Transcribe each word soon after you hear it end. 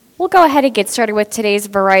We'll go ahead and get started with today's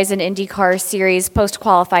Verizon IndyCar Series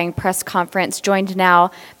post-qualifying press conference, joined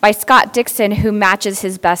now by Scott Dixon, who matches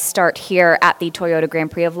his best start here at the Toyota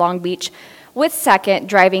Grand Prix of Long Beach, with second,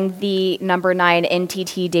 driving the number 9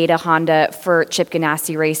 NTT Data Honda for Chip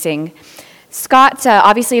Ganassi Racing. Scott,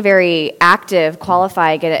 obviously a very active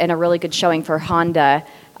qualifying and a really good showing for Honda.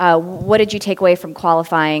 What did you take away from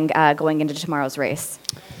qualifying going into tomorrow's race?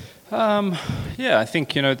 I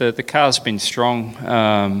think, the car's been strong,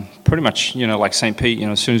 pretty much, like St. Pete,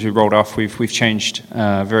 as soon as we rolled off, we've changed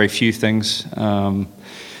very few things, not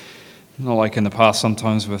like in the past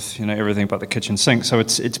sometimes with, everything but the kitchen sink. So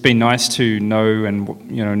it's been nice to know and,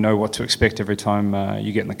 know what to expect every time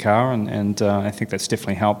you get in the car, and I think that's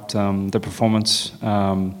definitely helped the performance.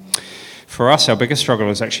 For us, our biggest struggle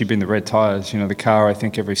has actually been the red tyres. The car, I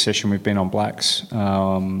think every session we've been on blacks.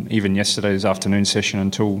 Even yesterday's afternoon session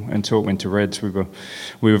until it went to reds, we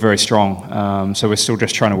were very strong. So we're still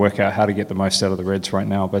just trying to work out how to get the most out of the reds right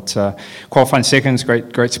now. But qualifying seconds,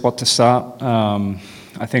 great spot to start.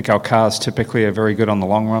 I think our cars typically are very good on the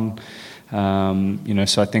long run.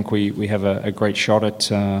 So I think we have a great shot at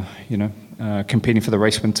competing for the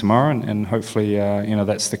race win tomorrow, and hopefully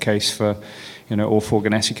that's the case for all 4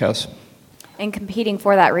 Ganassi cars. And competing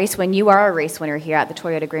for that race win, you are a race winner here at the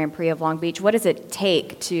Toyota Grand Prix of Long Beach. What does it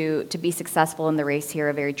take to be successful in the race here,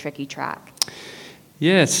 a very tricky track?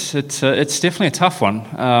 Yes, it's definitely a tough one.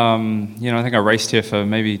 I think I raced here for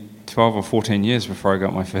maybe 12 or 14 years before I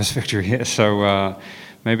got my first victory here. So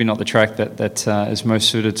maybe not the track that is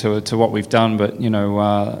most suited to what we've done. But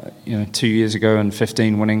 2 years ago and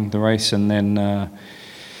 15 winning the race, and then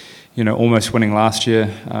almost winning last year,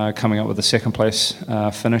 coming up with a second place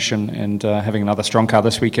finish, and having another strong car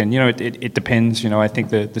this weekend. It depends. I think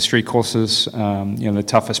the street courses, the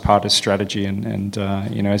toughest part is strategy, and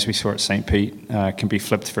as we saw at St. Pete, can be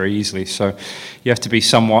flipped very easily. So you have to be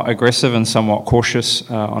somewhat aggressive and somewhat cautious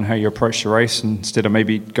on how you approach the race. Instead of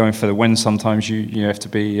maybe going for the win, sometimes you have to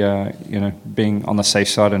be being on the safe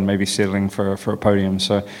side and maybe settling for a podium.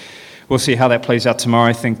 So we'll see how that plays out tomorrow.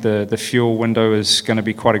 I think the fuel window is going to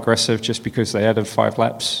be quite aggressive just because they added 5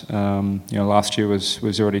 laps. Last year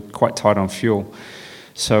was already quite tight on fuel.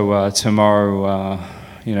 So tomorrow,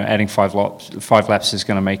 adding 5 laps is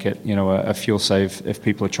going to make it, a fuel save if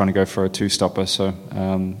people are trying to go for a 2-stopper. So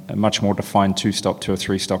a much more defined 2-stop to a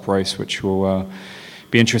 3-stop race, which will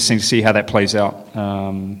be interesting to see how that plays out.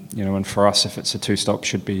 And for us, if it's a 2-stop,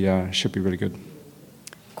 should be really good.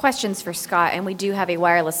 Questions for Scott, and we do have a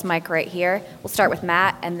wireless mic right here. We'll start with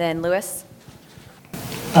Matt and then Lewis.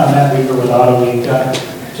 Matt Weaver with Auto Week.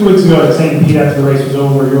 2 weeks ago at St. Pete, after the race was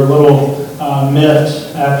over, you were a little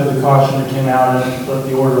miffed after the caution that came out and flipped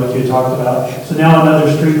the order like you had talked about. So now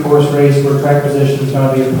another street course race where track position is going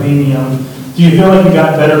to be a premium. Do you feel like you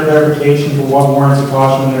got better clarification for what warrants a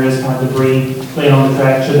caution when there is kind of debris laid on the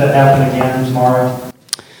track? Should that happen again tomorrow?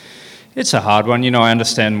 It's a hard one. I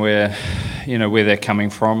understand where they're coming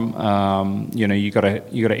from. You got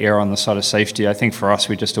to err on the side of safety. I think for us,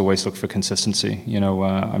 we just always look for consistency. I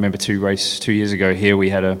remember 2 years ago here, we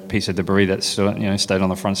had a piece of debris that still, stayed on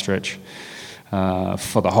the front stretch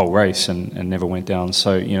for the whole race and never went down.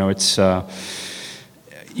 So it's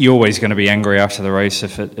you're always going to be angry after the race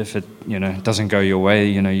if it doesn't go your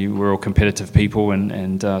way. We're all competitive people,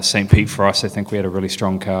 and St. Pete for us, I think we had a really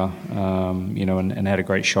strong car, and had a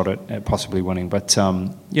great shot at possibly winning. But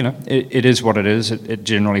it is what it is. It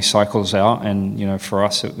generally cycles out, and for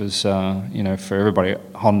us it was for everybody at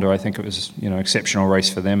Honda, I think it was exceptional race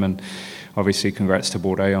for them, and obviously congrats to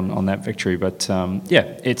Bourdais on that victory. But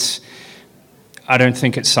I don't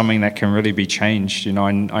think it's something that can really be changed.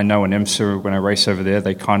 I know in IMSA, when I race over there,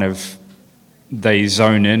 they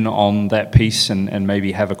zone in on that piece and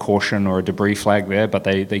maybe have a caution or a debris flag there, but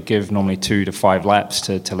they give normally 2 to 5 laps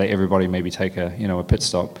to let everybody maybe take a pit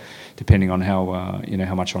stop, depending on how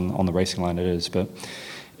much on the racing line it is. But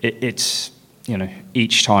it's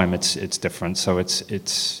each time it's different, so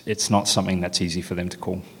it's not something that's easy for them to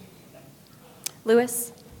call.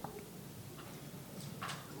 Lewis?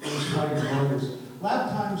 Lap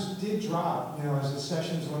times did drop, as the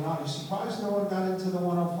sessions went on. You're surprised no one got into the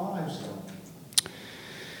 105s,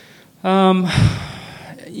 though?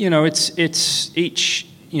 It's each.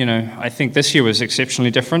 I think this year was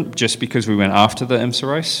exceptionally different just because we went after the IMSA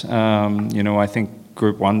race. I think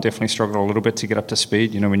Group 1 definitely struggled a little bit to get up to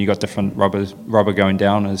speed. When you got different rubber going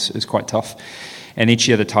down is quite tough. And each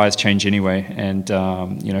year the tyres change anyway, and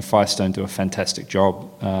Firestone do a fantastic job,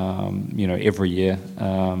 every year.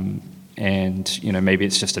 and maybe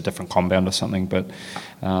it's just a different compound or something. But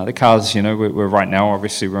the cars, we're right now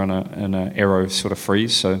obviously we're in an aero sort of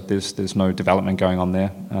freeze, so there's no development going on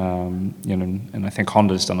there. And I think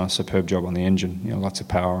Honda's done a superb job on the engine. Lots of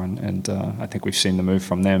power, and I think we've seen the move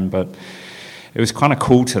from them. But it was kind of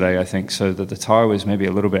cool today, I think, so that the tyre was maybe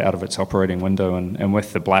a little bit out of its operating window, and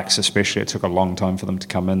with the blacks especially, it took a long time for them to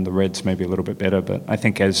come in. The reds maybe a little bit better, but I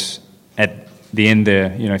think at the end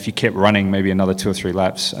there, if you kept running maybe another 2 or 3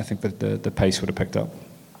 laps, I think that the pace would have picked up.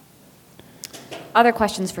 Other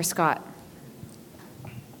questions for Scott?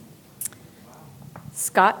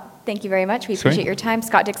 Scott, thank you very much. We appreciate your time.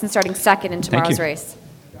 Scott Dixon starting second in tomorrow's race.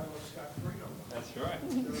 That's right.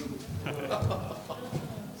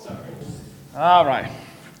 All right.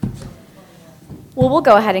 Well, we'll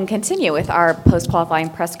go ahead and continue with our post-qualifying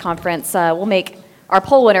press conference. We'll make our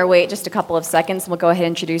pole winner wait just a couple of seconds. We'll go ahead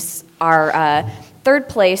and introduce our third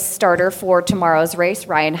place starter for tomorrow's race,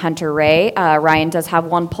 Ryan Hunter-Reay. Ryan does have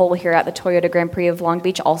 1 pole here at the Toyota Grand Prix of Long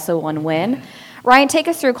Beach, also 1 win. Ryan, take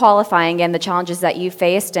us through qualifying and the challenges that you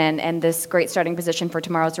faced and this great starting position for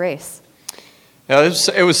tomorrow's race. Yeah,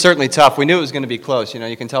 it was certainly tough. We knew it was going to be close.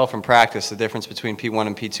 You can tell from practice the difference between P1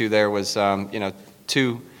 and P2 there was,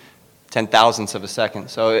 2 10,000ths of a second.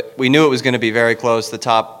 So we knew it was going to be very close. The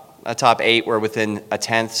top 8 were within a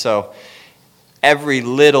tenth. So every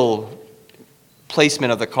little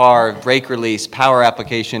placement of the car, brake release, power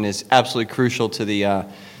application is absolutely crucial to the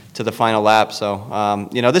final lap. So,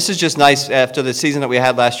 this is just nice after the season that we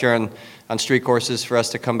had last year on street courses for us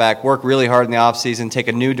to come back, work really hard in the off season, take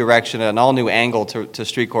a new direction, an all new angle to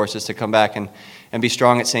street courses to come back and be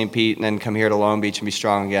strong at St. Pete and then come here to Long Beach and be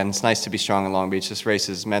strong again. It's nice to be strong in Long Beach. This race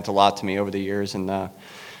has meant a lot to me over the years, and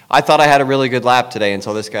I thought I had a really good lap today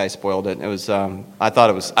until this guy spoiled it. It was I thought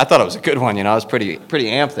it was a good one. I was pretty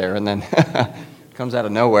amped there, and then comes out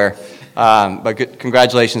of nowhere. But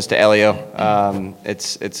congratulations to Elio.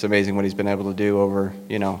 It's amazing what he's been able to do over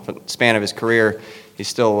the span of his career. He's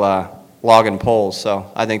still logging poles,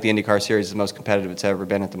 so I think the IndyCar Series is the most competitive it's ever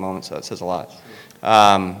been at the moment. So that says a lot.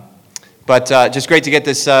 But just great to get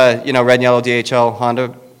this red and yellow DHL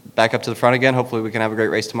Honda back up to the front again. Hopefully we can have a great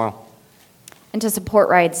race tomorrow. And to support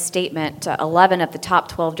Ryan's statement, 11 of the top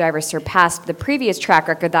 12 drivers surpassed the previous track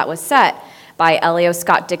record that was set by Elio.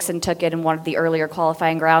 Scott Dixon took it in one of the earlier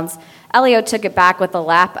qualifying rounds. Elio took it back with a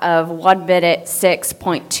lap of 1 minute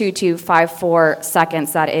 6.2254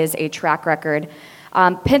 seconds. That is a track record.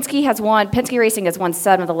 Penske Racing has won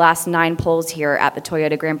 7 of the last 9 poles here at the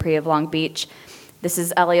Toyota Grand Prix of Long Beach. This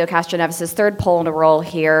is Elio Castroneves' 3rd pole in a row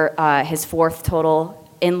here, his 4th total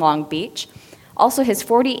in Long Beach. Also his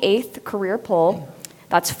 48th career pole.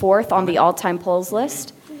 That's 4th on the all-time poles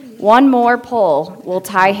list. 1 more pole will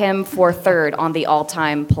tie him for 3rd on the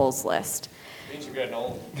all-time poles list. Means you're getting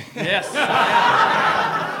old. Yes.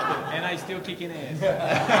 And I still kicking in.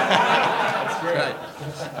 That's right.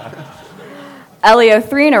 Elio,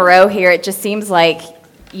 3 in a row here. It just seems like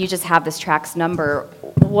you just have this track's number.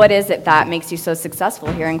 What is it that makes you so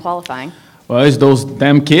successful here in qualifying? Well, it's those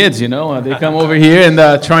damn kids, They come over here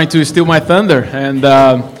and trying to steal my thunder. And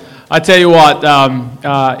I tell you what,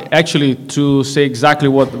 actually, to say exactly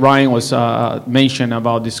what Ryan was mentioned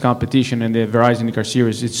about this competition and the Verizon IndyCar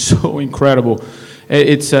Series, it's so incredible.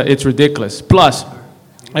 It's ridiculous. Plus,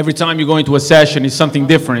 every time you go into a session, it's something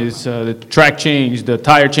different. It's the track change, the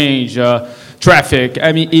tire change, traffic.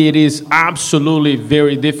 I mean, it is absolutely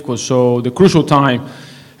very difficult. So the crucial time,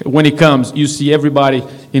 when it comes, you see everybody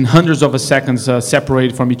in hundreds of seconds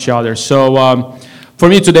separated from each other. So for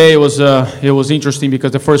me today, it was interesting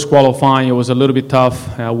because the first qualifying, it was a little bit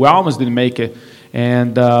tough. We almost didn't make it.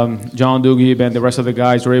 And John Dugib and the rest of the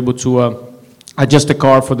guys were able to adjust the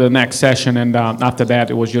car for the next session. And after that,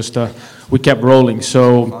 it was just, we kept rolling.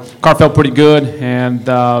 So car felt pretty good. And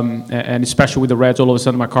especially with the reds, all of a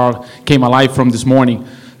sudden my car came alive from this morning.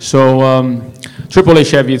 So AAA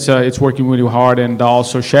Chevy, it's working really hard. And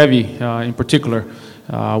also Chevy in particular.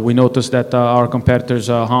 We noticed that our competitors,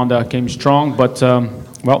 Honda, came strong, but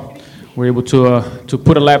we're able to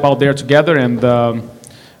put a lap out there together, and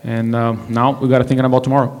now we got to think about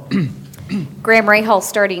tomorrow. Graham Rahal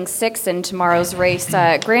starting 6th in tomorrow's race.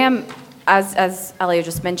 Graham, as Elio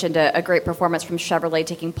just mentioned, a great performance from Chevrolet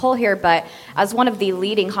taking pole here, but as one of the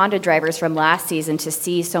leading Honda drivers from last season, to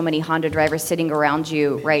see so many Honda drivers sitting around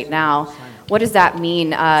you right now, what does that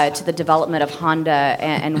mean to the development of Honda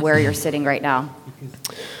and where you're sitting right now?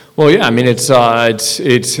 Well, yeah, I mean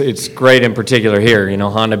it's great in particular here.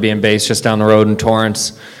 Honda being based just down the road in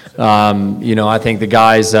Torrance. I think the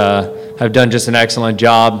guys have done just an excellent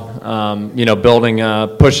job. Building,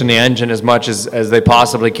 pushing the engine as much as they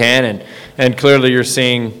possibly can, and clearly you're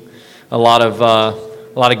seeing a lot of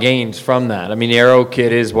lot of gains from that. I mean, the Aero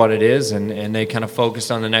kit is what it is, and they kind of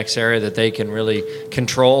focused on the next area that they can really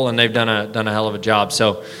control, and they've done a hell of a job.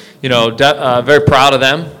 So, very proud of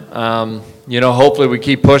them. Hopefully we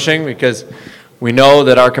keep pushing, because we know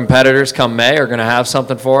that our competitors come May are going to have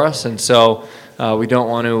something for us, and so we don't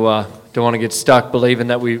want to get stuck believing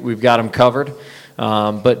that we've got them covered.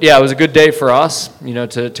 But yeah, it was a good day for us.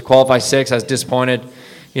 To qualify 6, I was disappointed.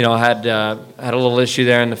 I had a little issue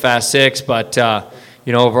there in the Fast 6, but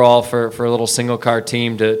overall for a little single car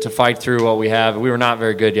team to fight through what we have, we were not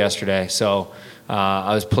very good yesterday. So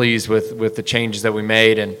I was pleased with the changes that we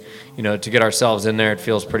made, and to get ourselves in there, it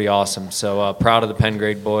feels pretty awesome. So proud of the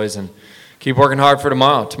Pengrade boys, and keep working hard for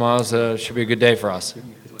tomorrow. Tomorrow's should be a good day for us.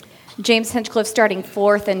 James Hinchcliffe starting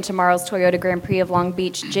 4th in tomorrow's Toyota Grand Prix of Long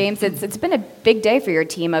Beach. James, it's been a big day for your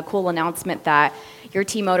team. A cool announcement that your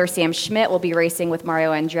team owner Sam Schmidt will be racing with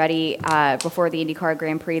Mario Andretti before the IndyCar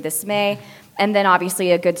Grand Prix this May. And then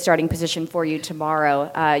obviously a good starting position for you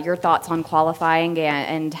tomorrow. Your thoughts on qualifying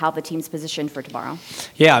and how the team's positioned for tomorrow?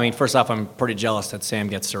 Yeah, I mean, first off, I'm pretty jealous that Sam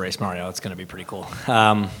gets to race Mario. It's going to be pretty cool.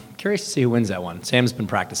 Curious to see who wins that one. Sam's been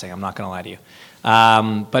practicing. I'm not going to lie to you.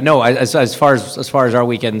 But no, as far as our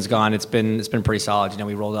weekend's gone, it's been pretty solid.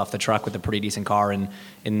 We rolled off the truck with a pretty decent car, and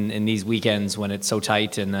in these weekends when it's so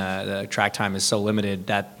tight and the track time is so limited,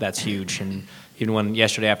 that's huge. And even when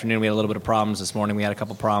yesterday afternoon we had a little bit of problems, this morning we had a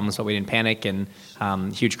couple problems, but we didn't panic. And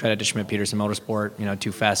huge credit to Schmidt Peterson Motorsport.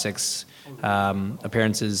 2 Fast 6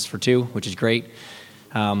 appearances for 2, which is great.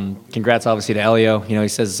 Congrats, obviously, to Elio. He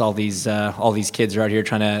says all these kids are out here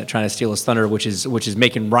trying to steal his thunder, which is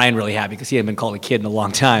making Ryan really happy, because he hadn't been called a kid in a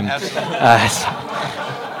long time. It's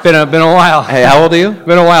been a while. Hey, how old are you?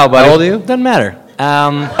 Been a while, buddy. How old are you? Doesn't matter.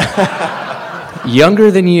 Younger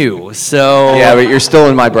than you, so Yeah, but you're still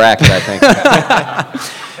in my bracket, I think.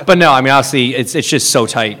 But no, I mean, obviously, it's just so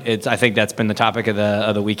tight. I think that's been the topic of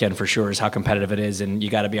the weekend for sure, is how competitive it is, and you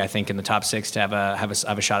got to be, I think, in the top 6 to have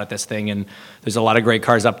a shot at this thing. And there's a lot of great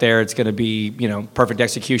cars up there. It's going to be perfect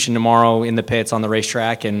execution tomorrow in the pits on the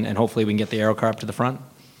racetrack, and hopefully we can get the Aero car up to the front.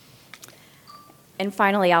 And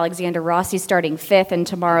finally, Alexander Rossi starting 5th in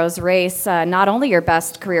tomorrow's race. Not only your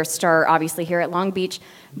best career start, obviously, here at Long Beach,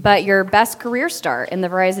 but your best career start in the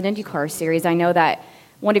Verizon IndyCar Series. I know that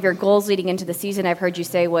one of your goals leading into the season, I've heard you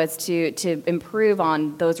say, was to improve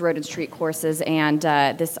on those road and street courses, and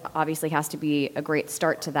this obviously has to be a great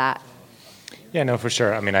start to that. Yeah, no, for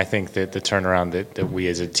sure. I mean, I think that the turnaround that we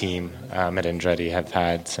as a team at Andretti have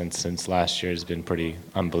had since last year has been pretty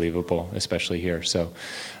unbelievable, especially here. So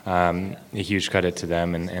a huge credit to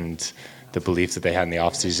them and the belief that they had in the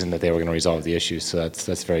offseason that they were going to resolve the issues. So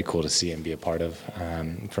that's very cool to see and be a part of.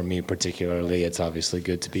 For me particularly, it's obviously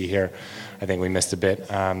good to be here. I think we missed a bit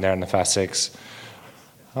there in the Fast 6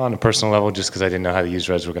 on a personal level, just because I didn't know how the used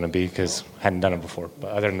reds were going to be, because I hadn't done it before.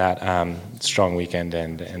 But other than that, strong weekend,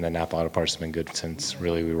 and the Napa Auto Parts has been good since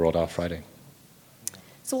really we rolled off Friday.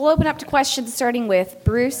 So we'll open up to questions, starting with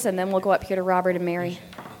Bruce, and then we'll go up here to Robert and Mary.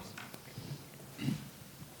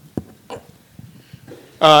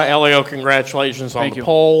 Elio, congratulations on the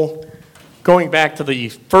pole. Going back to the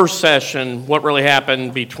first session, what really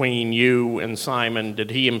happened between you and Simon? Did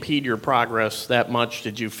he impede your progress that much?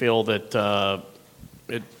 Did you feel that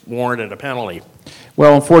it warranted a penalty?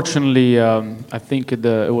 Well, unfortunately, I think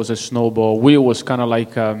it was a snowball. Will was kind of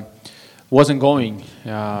like wasn't going,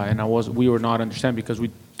 and we were not understanding, because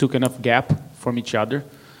we took enough gap from each other,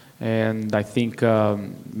 and I think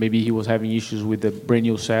maybe he was having issues with the brand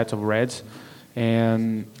new set of reds.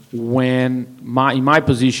 And when in my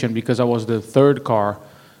position, because I was the 3rd car,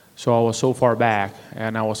 so I was so far back,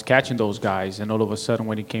 and I was catching those guys, and all of a sudden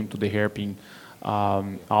when it came to the hairpin,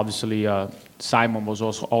 obviously Simon was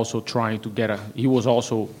also trying to he was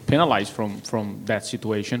also penalized from that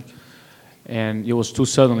situation, and it was too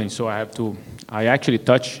suddenly, so I actually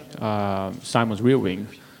touched Simon's rear wing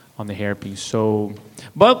on the hairpin. So,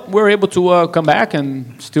 but we were able to come back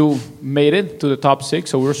and still made it to the top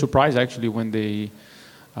 6. So we were surprised actually when they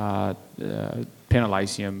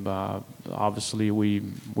penalized him. Obviously, we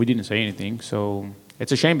didn't say anything. So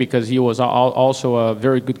it's a shame, because he was also a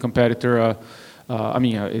very good competitor.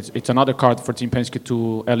 It's another card for Team Penske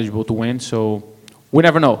to eligible to win. So we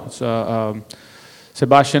never know. So,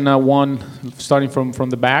 Sebastian won starting from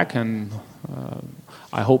the back, and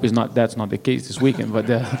I hope that's not the case this weekend, but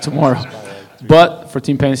tomorrow. But for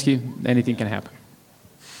Team Penske, anything can happen.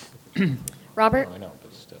 Robert?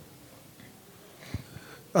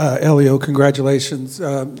 Elio, congratulations.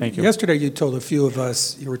 Thank you. Yesterday you told a few of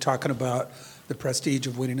us, you were talking about the prestige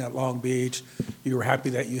of winning at Long Beach. You were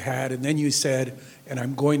happy that you had, and then you said, and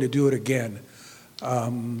I'm going to do it again.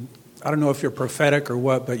 I don't know if you're prophetic or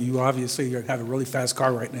what, but you obviously have a really fast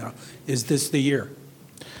car right now. Is this the year?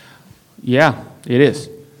 Yeah, it is.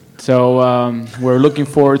 So we're looking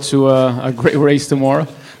forward to a great race tomorrow.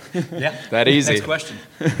 Yeah, that easy. Next question.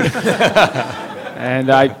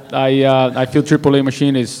 And I feel AAA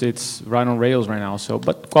machine it's right on rails right now. So,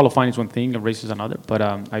 but qualifying is one thing, and race is another. But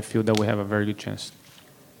I feel that we have a very good chance.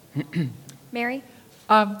 Mary?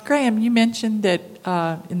 Graham, you mentioned that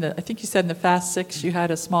I think you said in the Fast Six you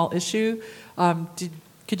had a small issue.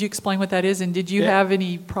 Could you explain what that is? And did you have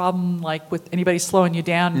any problem like with anybody slowing you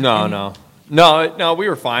down? No, we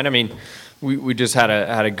were fine. I mean, we just had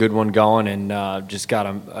a good one going and just got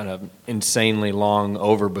an insanely long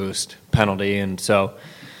overboost penalty, and so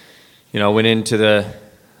went into the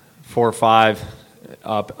 4 or 5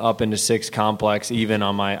 up into 6 complex even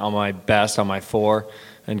on my best on my 4.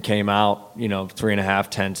 And came out, 3.5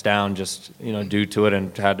 tenths down, just due to it,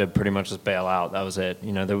 and had to pretty much just bail out. That was it.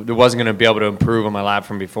 There wasn't going to be able to improve on my lap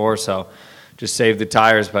from before, so just saved the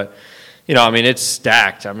tires. But it's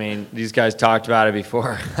stacked. I mean, these guys talked about it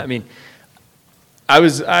before. I mean, I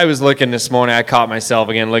was looking this morning. I caught myself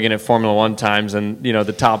again looking at Formula One times, and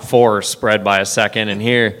the top 4 are spread by a second, and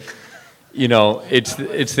here. It's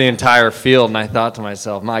the entire field, and I thought to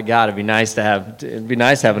myself, my God, it'd be nice to have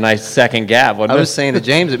a nice second gap. I was saying to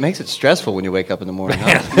James, it makes it stressful when you wake up in the morning.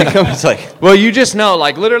 It's like, well, you just know,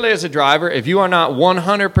 like literally as a driver, if you are not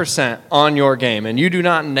 100% on your game and you do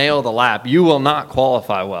not nail the lap, you will not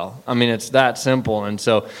qualify well. I mean, it's that simple, and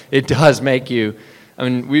so it does make you. I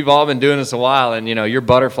mean, we've all been doing this a while, and your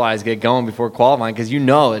butterflies get going before qualifying because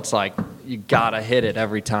it's like you gotta hit it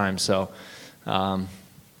every time. So.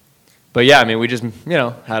 But yeah, I mean, we just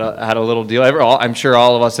had a little deal. I'm sure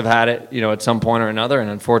all of us have had it, at some point or another, and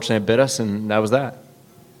unfortunately it bit us, and that was that.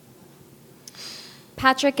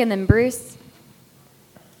 Patrick and then Bruce.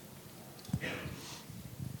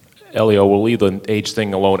 Elio, we'll leave the age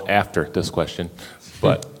thing alone after this question.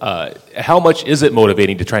 But how much is it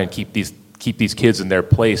motivating to try and keep these kids in their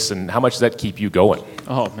place, and how much does that keep you going?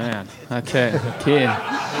 Oh man, okay, kid,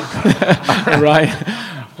 right.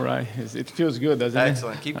 Right. It feels good, doesn't it?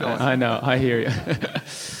 Excellent. Keep going. I know. I hear you.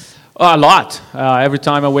 A lot. Every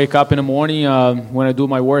time I wake up in the morning, when I do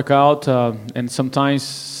my workout, and sometimes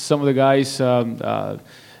some of the guys, that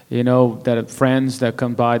are friends that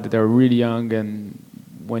come by that are really young, and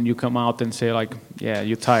when you come out and say like, yeah,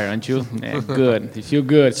 you're tired, aren't you? Yeah, good. You feel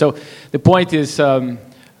good. So the point is,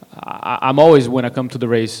 I'm always, when I come to the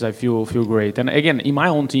races, I feel great. And again, in my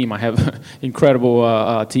own team, I have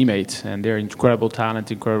incredible teammates, and they're incredible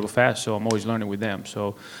talent, incredible fast, so I'm always learning with them.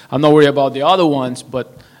 So I'm not worried about the other ones,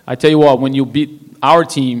 but I tell you what, when you beat our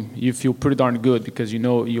team, you feel pretty darn good because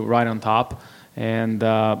you're right on top. And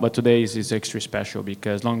but today is extra special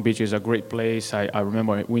because Long Beach is a great place. I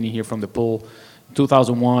remember winning here from the pool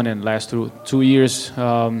 2001, and last 2 years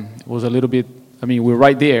was a little bit, we're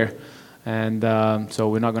right there. And so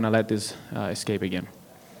we're not going to let this escape again.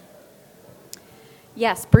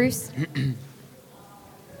 Yes, Bruce?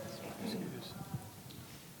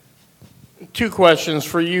 2 questions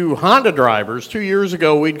for you Honda drivers. 2 years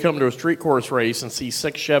ago, we'd come to a street course race and see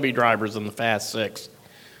 6 Chevy drivers in the Fast Six.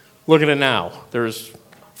 Look at it now. There's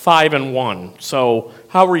 5 and 1. So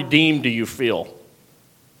how redeemed do you feel?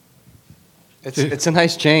 It's a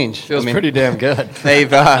nice change. Feels pretty damn good.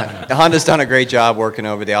 Honda's done a great job working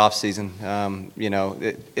over the off season. And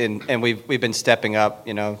we've been stepping up,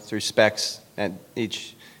 through specs, and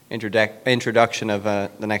each introduction of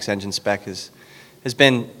the next engine spec has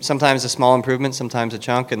been sometimes a small improvement, sometimes a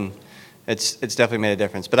chunk, and it's definitely made a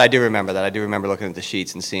difference. But I do remember that. I do remember looking at the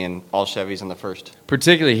sheets and seeing all Chevys on the first.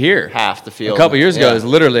 Particularly here. Half the field. A couple years ago, it was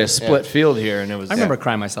literally a split field here, and it was. I remember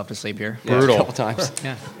crying myself to sleep here. Brutal. A couple times.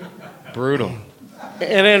 Yeah. Brutal.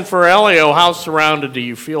 And then for Elio, how surrounded do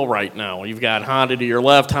you feel right now? You've got Honda to your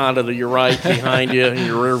left, Honda to your right, behind you, in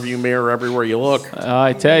your rearview mirror, everywhere you look.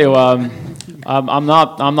 I tell you, I'm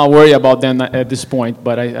not worried about them at this point,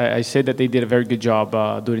 but I say that they did a very good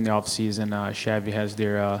job during the off season. Chevy has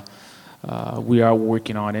their. We are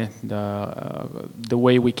working on it the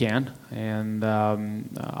way we can, and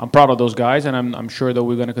I'm proud of those guys, and I'm sure that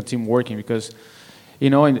we're going to continue working because,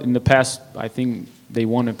 in the past, I think they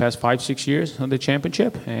won in the past 5-6 years on the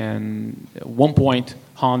championship, and at one point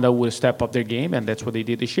Honda would step up their game, and that's what they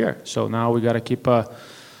did this year. So now we got to keep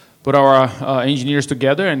put our engineers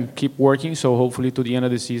together and keep working. So hopefully to the end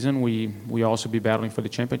of the season, we also be battling for the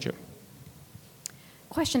championship.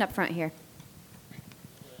 Question up front here.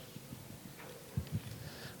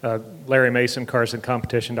 Larry Mason,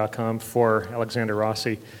 CarsandCompetition.com for Alexander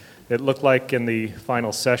Rossi. It looked like in the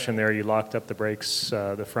final session there, you locked up the brakes,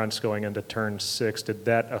 the fronts going into turn 6. Did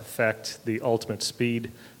that affect the ultimate speed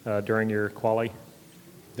during your quali?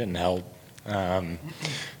 Didn't help.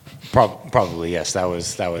 Probably yes. That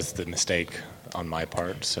was the mistake on my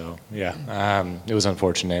part. So yeah, it was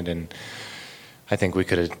unfortunate, and I think we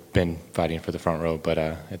could have been fighting for the front row. But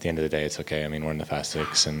at the end of the day, it's okay. I mean, we're in the Fast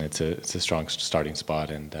Six, and it's a strong starting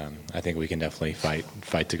spot, and I think we can definitely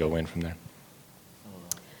fight to go win from there.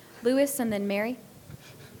 Lewis and then Mary.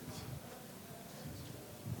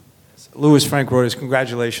 Louis Frank Reuters,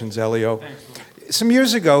 congratulations, Elio. Some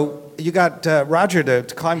years ago, you got Roger to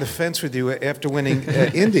climb the fence with you after winning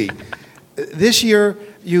Indy. This year,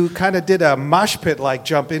 you kind of did a mosh pit-like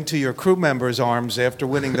jump into your crew members' arms after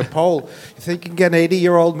winning the pole. You think you can get an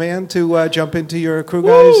 80-year-old man to jump into your crew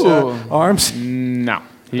guys' arms? No.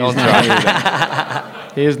 He's not going to do that.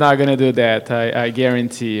 He's not going to do that, I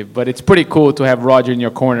guarantee. But it's pretty cool to have Roger in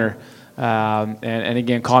your corner and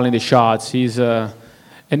again, calling the shots. And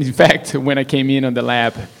in fact, when I came in on the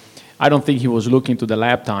lap, I don't think he was looking to the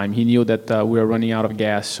lap time. He knew that we were running out of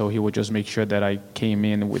gas, so he would just make sure that I came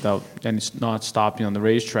in without and not stopping on the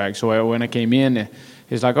racetrack. So when I came in,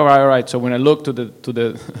 he's like, all right. So when I looked to the to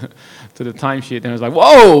the timesheet, and I was like,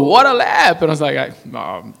 whoa, what a lap! And I was like,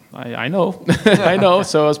 I know, I know.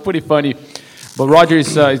 So it was pretty funny. But Roger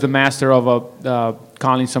is the master of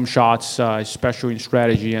calling some shots, especially in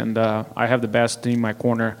strategy, and I have the best in my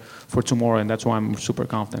corner for tomorrow, and that's why I'm super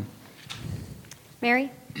confident. Mary?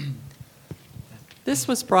 This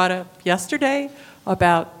was brought up yesterday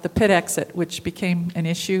about the pit exit, which became an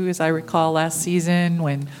issue, as I recall, last season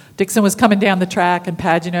when Dixon was coming down the track and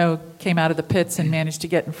Pagano came out of the pits and managed to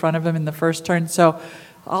get in front of him in the first turn. So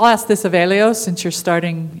I'll ask this of Elio, since you're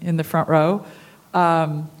starting in the front row.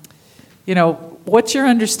 What's your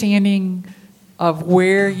understanding of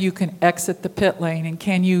where you can exit the pit lane, and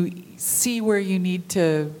can you see where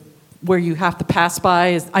you have to pass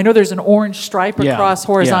by? I know there's an orange stripe across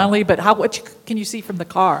horizontally, but what can you see from the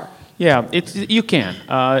car? Yeah, you can.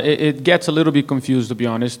 It gets a little bit confused, to be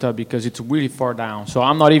honest, because it's really far down. So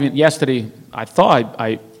I'm not even. Yesterday, I thought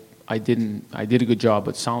I did a good job,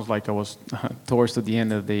 but it sounds like I was towards the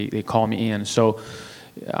end of they call me in. So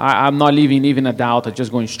I'm not leaving even a doubt. I'm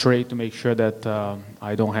just going straight to make sure that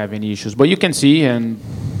I don't have any issues. But you can see, and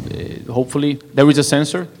hopefully there is a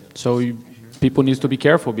sensor. So people need to be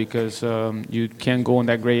careful because you can go in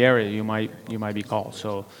that gray area. You might be called.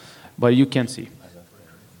 So, but you can see.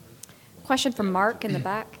 Question from Mark in the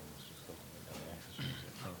back.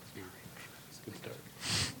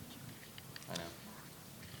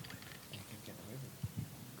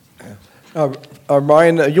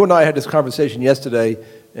 Ryan, you and I had this conversation yesterday,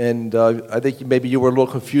 and I think maybe you were a little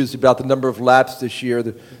confused about the number of laps this year.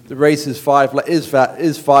 The race is five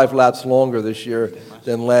laps longer this year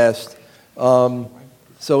than last.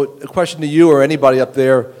 So a question to you or anybody up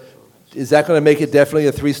there, is that going to make it definitely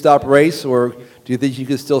a 3-stop race, or do you think you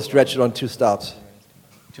could still stretch it on 2 stops?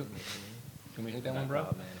 Can we take that one, bro?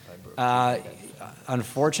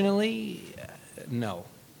 Unfortunately, no.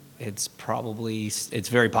 It's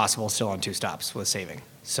very possible still on 2 stops with saving.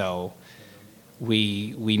 So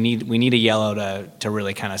we need a yellow to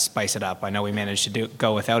really kind of spice it up. I know we managed to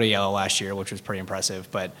go without a yellow last year, which was pretty impressive,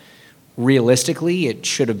 but realistically, it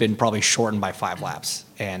should have been probably shortened by 5 laps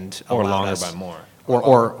and or longer by more,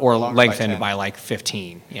 or lengthened by like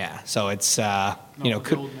 15. Yeah, so it's yeah.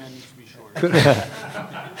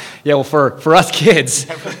 Well, for us kids,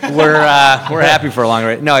 we're happy for a longer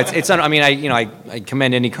race. No, it's. I mean, I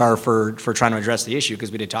commend IndyCar for trying to address the issue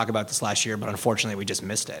because we did talk about this last year, but unfortunately we just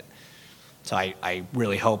missed it. So I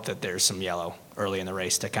really hope that there's some yellow early in the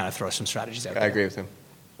race to kind of throw some strategies out there. I agree with him.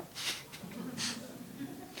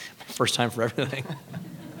 First time for everything.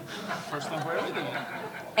 First time for everything.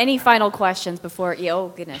 Any final questions before? Oh,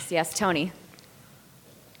 goodness. Yes, Tony.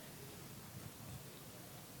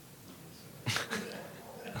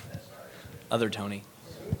 Other Tony.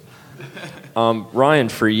 Ryan,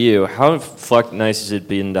 for you, how nice has it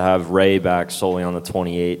been to have Ray back solely on the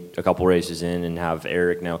 28, a couple races in, and have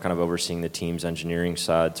Eric now kind of overseeing the team's engineering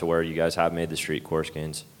side to where you guys have made the street course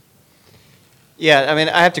gains? Yeah, I mean,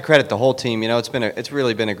 I have to credit the whole team. It's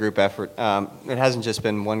really been a group effort. It hasn't just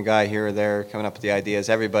been one guy here or there coming up with the ideas.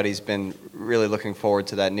 Everybody's been really looking forward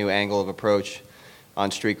to that new angle of approach on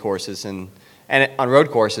street courses and on road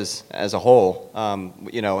courses as a whole. And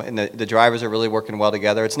the drivers are really working well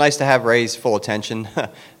together. It's nice to have Ray's full attention.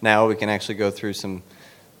 Now we can actually go through some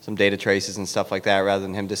data traces and stuff like that rather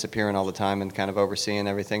than him disappearing all the time and kind of overseeing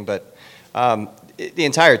everything. But the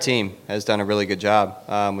entire team has done a really good job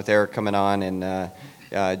with Eric coming on and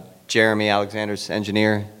Jeremy, Alexander's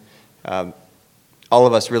engineer. all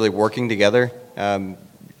of us really working together in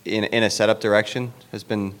a setup direction has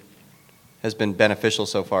been beneficial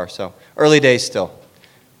so far. So early days still.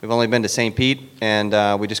 We've only been to St. Pete,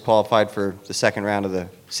 and we just qualified for the second round of the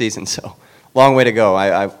season. So long way to go.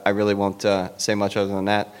 I really won't say much other than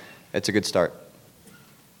that. It's a good start.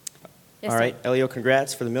 All right, Elio,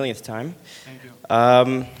 congrats for the millionth time. Thank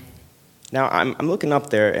you. Now, I'm looking up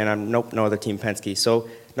there, and I'm no other Team Penske. So,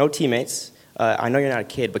 no teammates. I know you're not a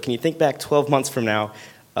kid, but can you think back 12 months from now?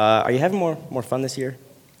 Are you having more fun this year?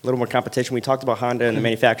 A little more competition? We talked about Honda and the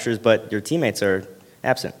manufacturers, but your teammates are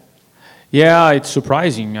absent. Yeah, it's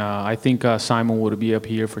surprising. I think Simon would be up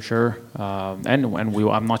here for sure, and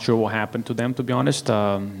I'm not sure what happened to them. To be honest,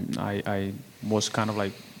 I was kind of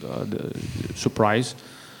like surprised.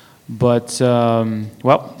 But,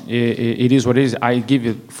 well, it is what it is. I give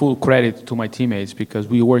it full credit to my teammates because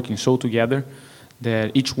we were working so together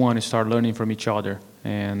that each one started learning from each other.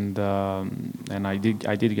 And I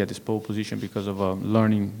did get this pole position because of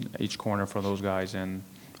learning each corner from those guys. And,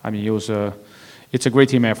 I mean, it's a great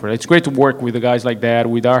team effort. It's great to work with the guys like that.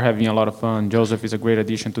 We are having a lot of fun. Joseph is a great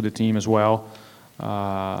addition to the team as well.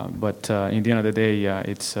 But in the end of the day,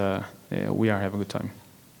 we are having a good time.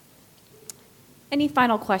 Any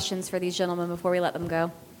final questions for these gentlemen before we let them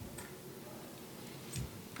go?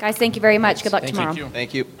 Guys, thank you very much. Good luck tomorrow.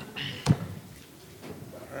 Thank you.